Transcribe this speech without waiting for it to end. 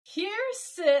Here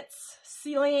sits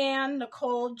Celianne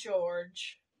Nicole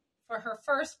George for her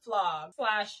first vlog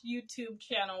 / YouTube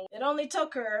channel. It only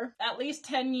took her at least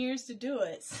 10 years to do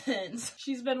it, since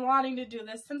she's been wanting to do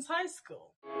this since high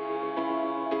school.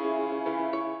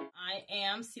 I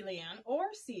am Celianne, or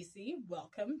Cece.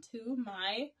 Welcome to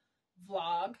my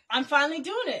vlog. I'm finally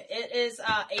doing it. It is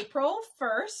April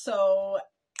 1st, so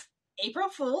April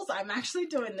Fools. I'm actually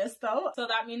doing this though. So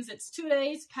that means it's 2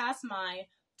 days past my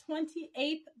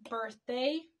 28th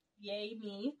birthday. Yay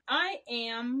me. I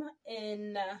am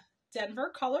in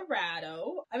Denver,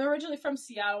 Colorado. I'm originally from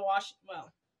Seattle, Washington.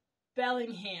 Well,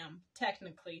 Bellingham,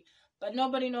 technically. But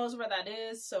nobody knows where that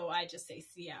is, so I just say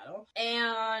Seattle.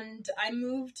 And I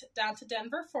moved down to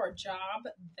Denver for a job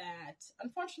that,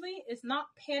 unfortunately, is not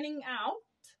panning out.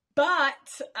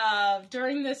 But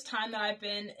during this time that I've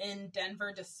been in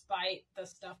Denver, despite the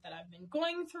stuff that I've been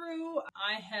going through,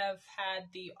 I have had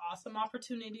the awesome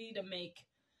opportunity to make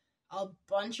a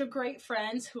bunch of great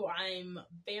friends who I'm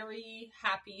very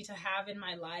happy to have in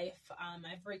my life.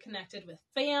 I've reconnected with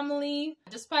family.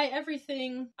 Despite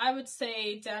everything, I would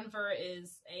say Denver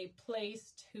is a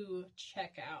place to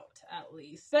check out, at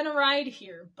least. It's been a ride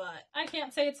here, but I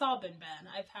can't say it's all been bad.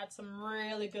 I've had some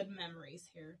really good memories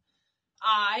here.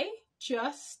 I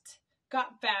just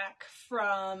got back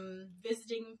from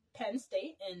visiting Penn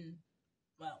State in,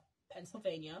 well,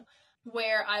 Pennsylvania,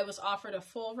 where I was offered a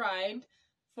full ride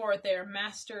for their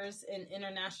Masters in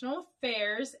International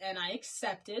Affairs, and I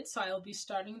accepted, so I'll be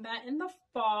starting that in the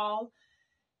fall.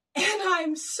 And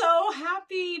I'm so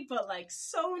happy, but like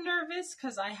so nervous,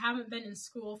 because I haven't been in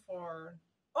school for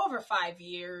over 5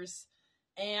 years,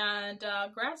 and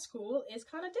grad school is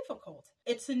kind of difficult.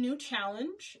 It's a new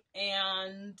challenge,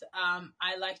 and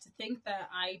I like to think that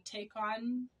I take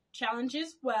on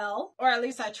challenges well, or at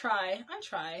least I try.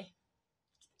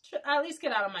 At least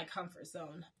get out of my comfort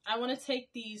zone. I want to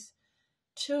take these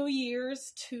 2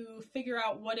 years to figure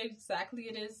out what exactly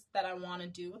it is that I want to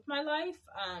do with my life.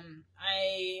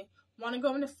 I want to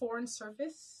go into foreign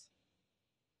service,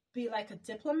 be like a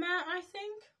diplomat, I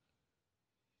think,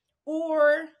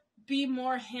 or be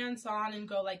more hands-on and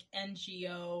go like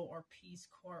NGO or Peace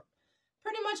Corps.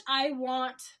 Pretty much I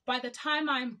want, by the time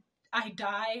I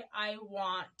die, I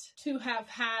want to have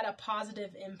had a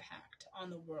positive impact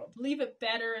on the world. Leave it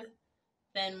better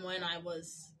than when I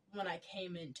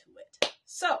came into it.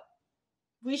 So,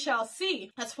 we shall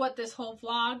see. That's what this whole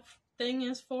vlog thing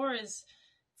is for, is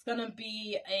it's gonna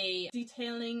be a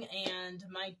detailing and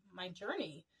my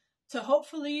journey to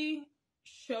hopefully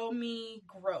show me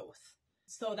growth,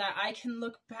 so that I can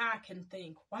look back and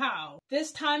think, wow,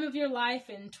 this time of your life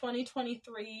in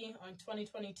 2023, on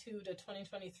 2022 to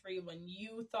 2023, when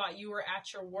you thought you were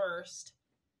at your worst,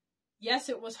 yes,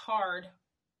 it was hard,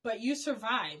 but you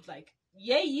survived. Like,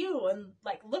 yay you, and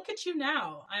like, look at you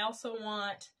now. I also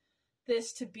want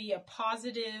this to be a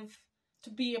positive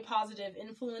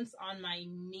influence on my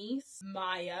niece,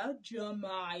 Jemiah,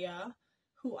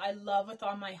 who I love with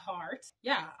all my heart.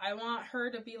 Yeah, I want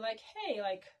her to be like, hey,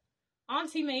 like,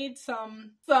 Auntie made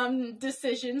some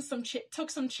decisions, took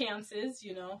some chances,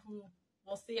 you know, who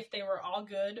we'll see if they were all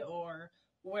good or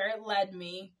where it led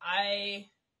me. I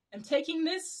am taking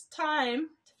this time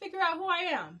to figure out who I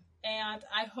am, and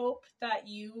I hope that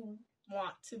you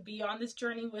want to be on this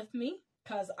journey with me,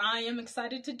 because I am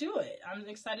excited to do it. I'm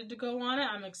excited to go on it.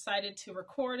 I'm excited to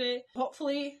record it.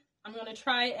 Hopefully, I'm going to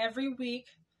try every week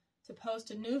to post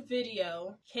a new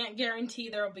video. Can't guarantee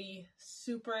there'll be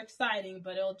super exciting,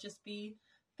 but it'll just be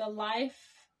the life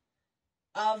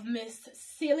of Miss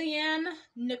Celianne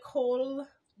Nicole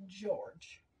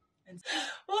George. And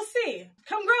we'll see.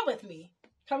 Come grow with me.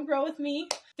 Come grow with me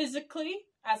physically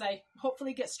as I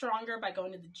hopefully get stronger by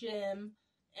going to the gym,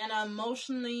 and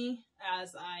emotionally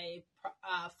as I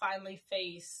finally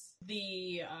face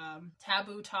the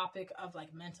taboo topic of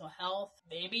like mental health,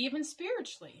 maybe even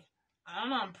spiritually. I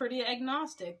don't know, I'm pretty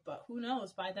agnostic, but who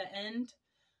knows, by the end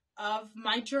of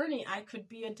my journey, I could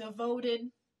be a devoted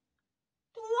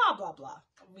blah, blah, blah.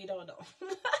 We don't know.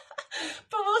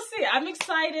 But we'll see. I'm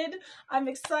excited. I'm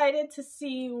excited to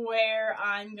see where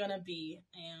I'm gonna be,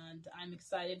 and I'm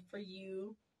excited for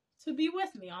you to be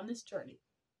with me on this journey.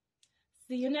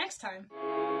 See you next time.